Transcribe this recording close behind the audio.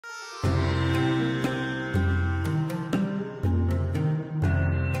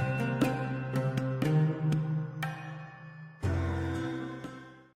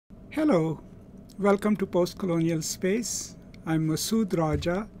Hello, welcome to Post-Colonial Space. I'm Masood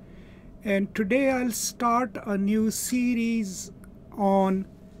Raja, and today I'll start a new series on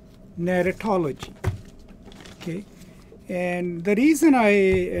narratology. Okay, and the reason I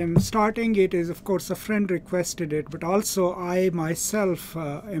am starting it is, of course, a friend requested it, but also I myself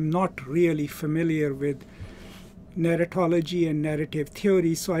am not really familiar with narratology and narrative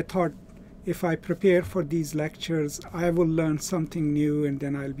theory, so I thought if I prepare for these lectures, I will learn something new and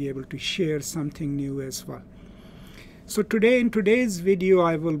then I'll be able to share something new as well. So today, in today's video,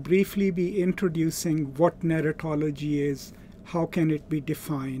 I will briefly be introducing what narratology is, how can it be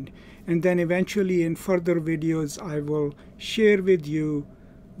defined, and then eventually in further videos I will share with you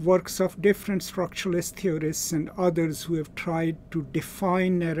works of different structuralist theorists and others who have tried to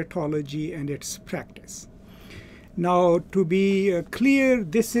define narratology and its practice. Now, to be clear,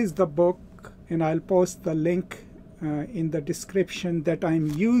 this is the book, and I'll post the link in the description, that I'm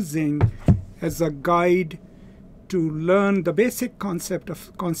using as a guide to learn the basic concepts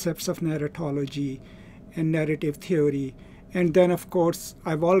of narratology and narrative theory. And then, of course,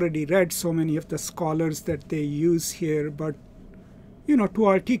 I've already read so many of the scholars that they use here, but to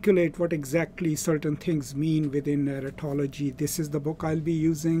articulate what exactly certain things mean within narratology, this is the book I'll be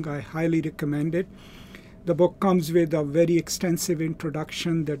using. I highly recommend it. The book comes with a very extensive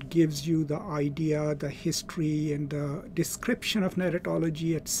introduction that gives you the idea, the history, and the description of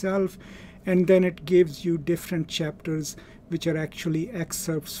narratology itself. And then it gives you different chapters, which are actually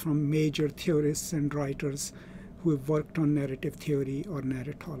excerpts from major theorists and writers who have worked on narrative theory or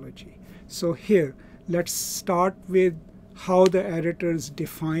narratology. So here, let's start with how the editors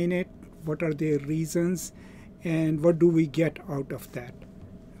define it, what are their reasons, and what do we get out of that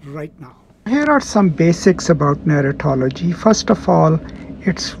right now. Here are some basics about narratology. First of all,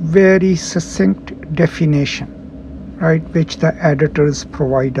 it's very succinct definition, right, which the editors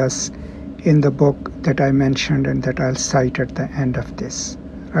provide us in the book that I mentioned and that I'll cite at the end of this,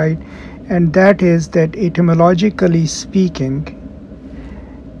 right? And that is that etymologically speaking,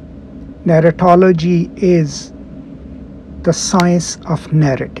 narratology is the science of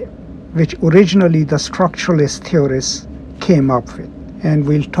narrative, which originally the structuralist theorists came up with. And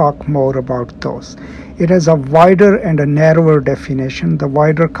we'll talk more about those. It has a wider and a narrower definition. The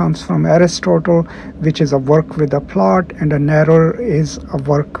wider comes from Aristotle, which is a work with a plot, and a narrower is a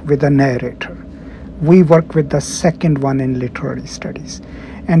work with a narrator. We work with the second one in literary studies.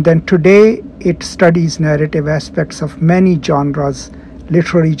 And then today, it studies narrative aspects of many genres,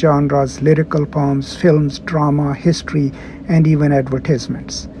 literary genres, lyrical poems, films, drama, history, and even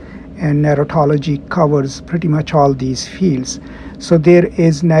advertisements. And narratology covers pretty much all these fields. So there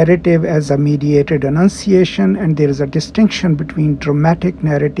is narrative as a mediated enunciation, and there is a distinction between dramatic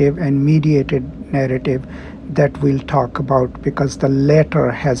narrative and mediated narrative that we'll talk about, because the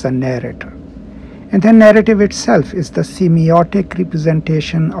latter has a narrator. And then narrative itself is the semiotic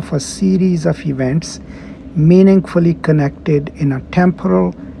representation of a series of events meaningfully connected in a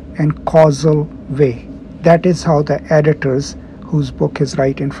temporal and causal way. That is how the editors, whose book is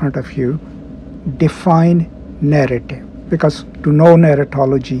right in front of you, define narrative. Because to know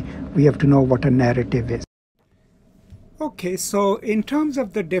narratology, we have to know what a narrative is. Okay, so in terms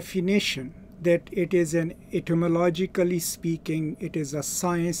of the definition, that it is an etymologically speaking, it is a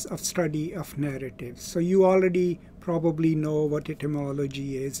science of study of narratives. So you already probably know what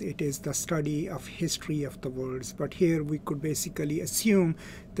etymology is. It is the study of history of the words. But here we could basically assume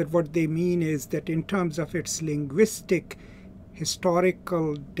that what they mean is that in terms of its linguistic,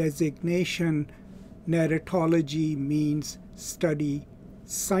 historical designation, narratology means study,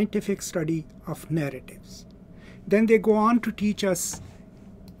 scientific study of narratives. Then they go on to teach us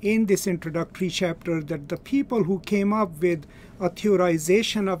in this introductory chapter that the people who came up with a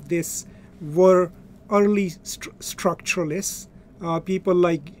theorization of this were early structuralists, people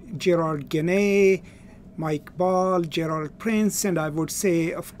like Gerard Genette, Mieke Bal, Gerald Prince, and I would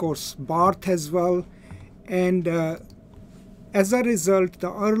say, of course, Barth as well. And as a result, the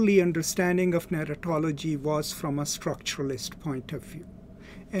early understanding of narratology was from a structuralist point of view.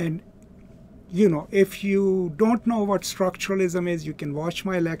 And, if you don't know what structuralism is, you can watch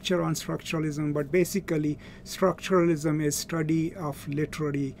my lecture on structuralism. But basically, structuralism is study of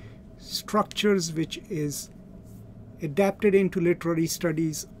literary structures, which is adapted into literary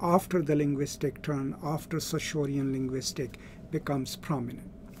studies after the linguistic turn, after Saussurean linguistic becomes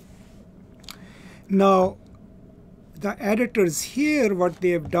prominent. Now, the editors here, what they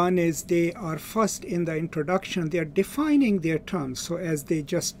have done is they are first in the introduction, they are defining their terms. So as they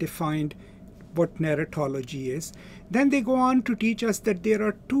just defined what narratology is, then they go on to teach us that there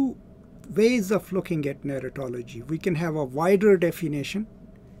are two ways of looking at narratology. We can have a wider definition,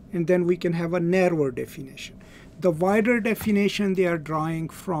 And then we can have a narrower definition. The wider definition they are drawing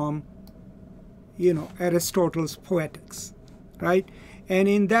from, Aristotle's Poetics, right? And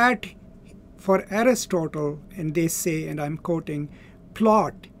in that, for Aristotle, and they say, and I'm quoting,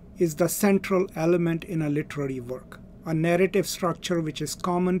 plot is the central element in a literary work, a narrative structure which is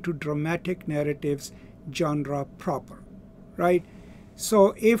common to dramatic narratives genre proper, right?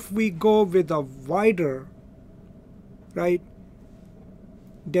 So if we go with a wider, right,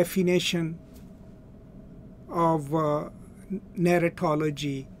 definition of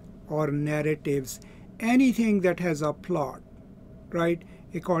narratology or narratives, anything that has a plot, right,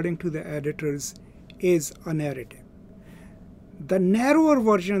 according to the editors, is a narrative. The narrower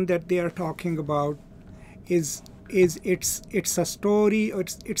version that they are talking about is it's a story,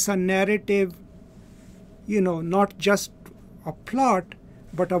 it's a narrative, not just a plot,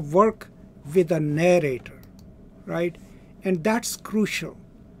 but a work with a narrator, right? And that's crucial,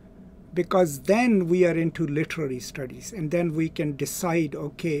 because then we are into literary studies, and then we can decide,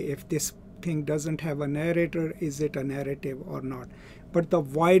 okay, if this thing doesn't have a narrator, is it a narrative or not? But the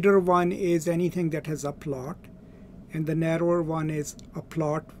wider one is anything that has a plot, and the narrower one is a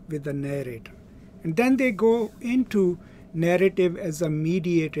plot with a narrator. And then they go into narrative as a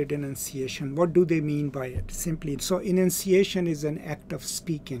mediated enunciation. What do they mean by it? Simply, so enunciation is an act of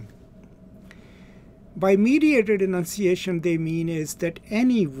speaking. By mediated enunciation, they mean is that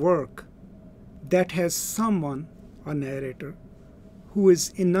any work that has someone, a narrator, who is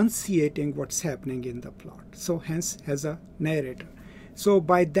enunciating what's happening in the plot. So hence has a narrator. So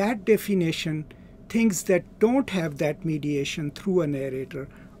by that definition, things that don't have that mediation through a narrator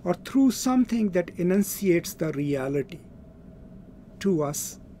or through something that enunciates the reality to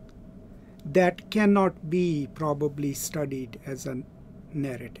us, that cannot be probably studied as a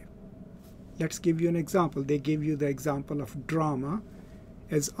narrative. Let's give you an example. They give you the example of drama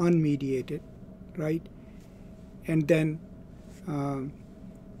as unmediated, right? And then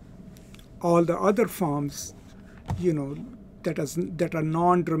all the other forms, that are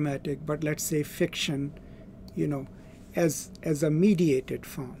non-dramatic, but let's say fiction, as a mediated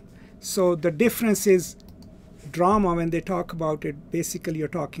form. So the difference is drama, when they talk about it, basically you're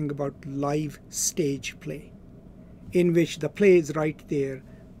talking about live stage play, in which the play is right there,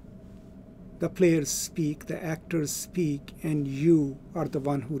 the players speak, the actors speak, and you are the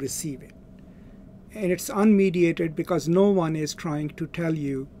one who receive it. And it's unmediated because no one is trying to tell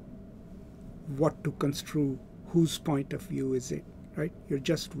you what to construe, whose point of view is it, right? You're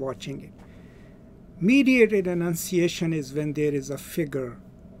just watching it. Mediated enunciation is when there is a figure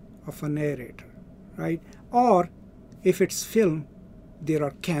of a narrator, right? Or if it's film, there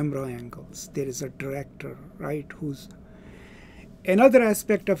are camera angles. There is a director, right? Another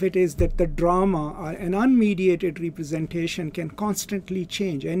aspect of it is that the drama, an unmediated representation, can constantly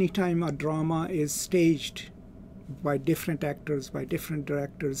change. Anytime a drama is staged by different actors, by different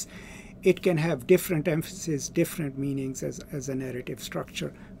directors, it can have different emphasis, different meanings as a narrative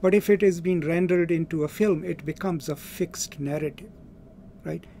structure. But if it is being rendered into a film, it becomes a fixed narrative,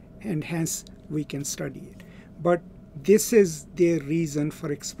 right? And hence we can study it. But this is their reason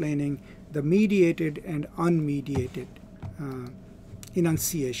for explaining the mediated and unmediated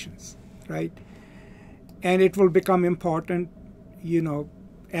enunciations, right? And it will become important,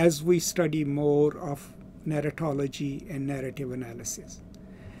 as we study more of narratology and narrative analysis.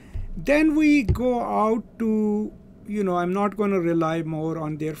 Then we go out to, I'm not going to rely more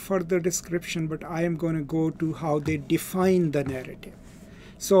on their further description, but I am going to go to how they define the narrative.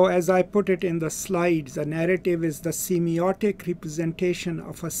 So as I put it in the slides, a narrative is the semiotic representation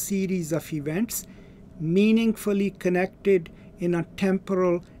of a series of events meaningfully connected in a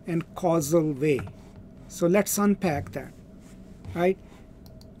temporal and causal way. So let's unpack that, right?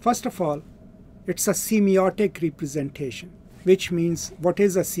 First of all, it's a semiotic representation, which means, what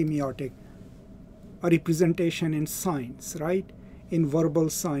is a semiotic? A representation in science, right? In verbal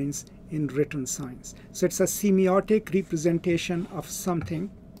science, in written science. So it's a semiotic representation of something,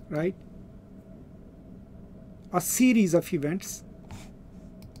 right? A series of events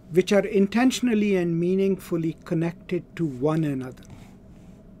which are intentionally and meaningfully connected to one another,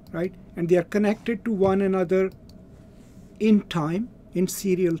 right? And they are connected to one another in time, in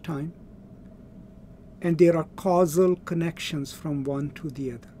serial time, and there are causal connections from one to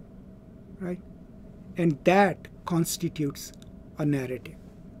the other, right? And that constitutes a narrative.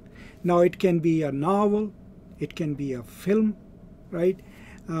 Now it can be a novel, it can be a film, right?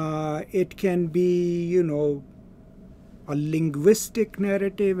 It can be, a linguistic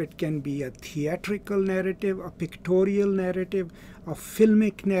narrative, it can be a theatrical narrative, a pictorial narrative, a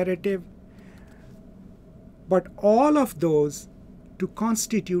filmic narrative. But all of those to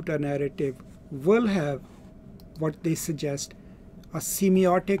constitute a narrative will have what they suggest a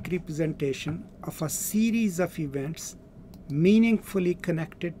semiotic representation of a series of events meaningfully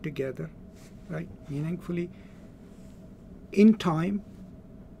connected together, right? Meaningfully in time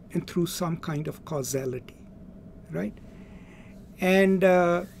and through some kind of causality, right? And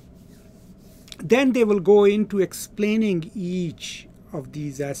then they will go into explaining each of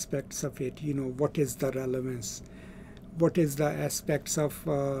these aspects of it. You know, what is the relevance? What is the aspects of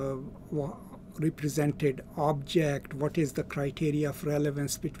represented object? What is the criteria of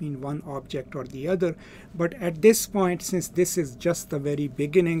relevance between one object or the other? But at this point, since this is just the very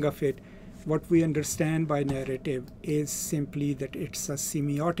beginning of it, what we understand by narrative is simply that it's a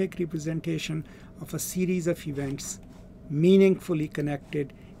semiotic representation of a series of events meaningfully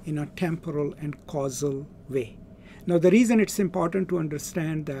connected in a temporal and causal way. Now, the reason it's important to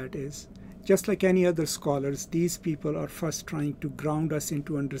understand that is, just like any other scholars, these people are first trying to ground us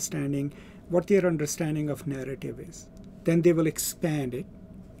into understanding what their understanding of narrative is. Then they will expand it,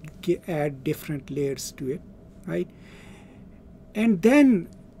 add different layers to it, right? And then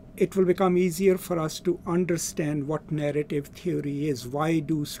it will become easier for us to understand what narrative theory is. Why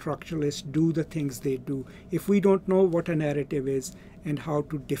do structuralists do the things they do? If we don't know what a narrative is and how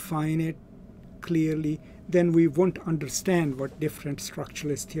to define it clearly, then we won't understand what different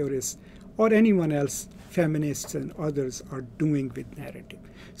structuralist theorists or anyone else, feminists and others, are doing with narrative.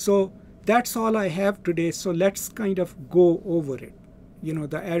 So that's all I have today. So let's kind of go over it. You know,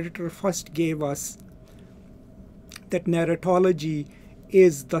 the editor first gave us that narratology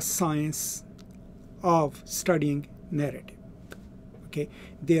is the science of studying narrative. Okay,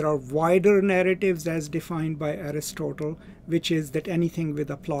 there are wider narratives as defined by Aristotle, which is that anything with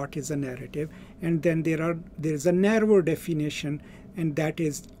a plot is a narrative, and then there's a narrower definition, and that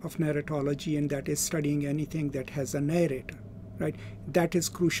is of narratology, and that is studying anything that has a narrator, right? That is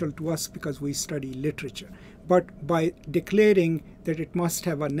crucial to us because we study literature. But by declaring that it must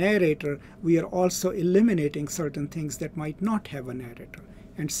have a narrator, we are also eliminating certain things that might not have a narrator.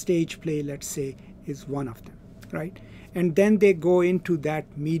 And stage play, let's say, is one of them, right? And then they go into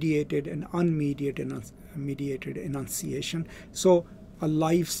that mediated and unmediated enunciation. So a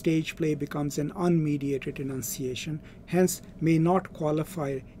live stage play becomes an unmediated enunciation, hence may not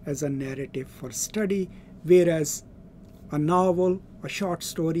qualify as a narrative for study, whereas a novel, a short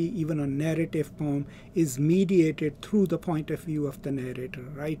story, even a narrative poem is mediated through the point of view of the narrator,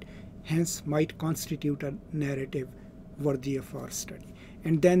 right? Hence might constitute a narrative worthy of our study.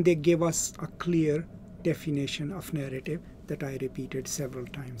 And then they give us a clear definition of narrative that I repeated several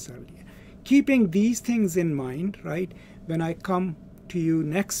times earlier. Keeping these things in mind, right, when I come to you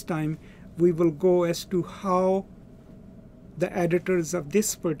next time, we will go as to how the editors of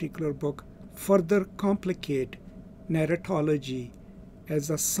this particular book further complicate narratology as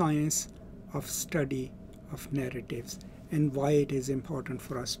a science of study of narratives, and why it is important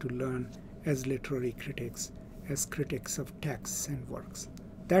for us to learn as literary critics, as critics of texts and works.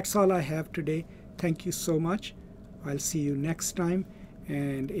 That's all I have today. Thank you so much. I'll see you next time.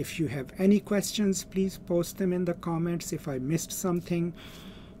 And if you have any questions, please post them in the comments. If I missed something,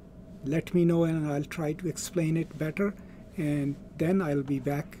 let me know and I'll try to explain it better. And then I'll be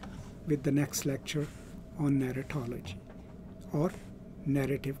back with the next lecture on narratology or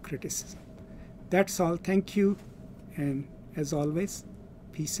narrative criticism. That's all. Thank you. And as always,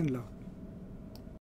 peace and love.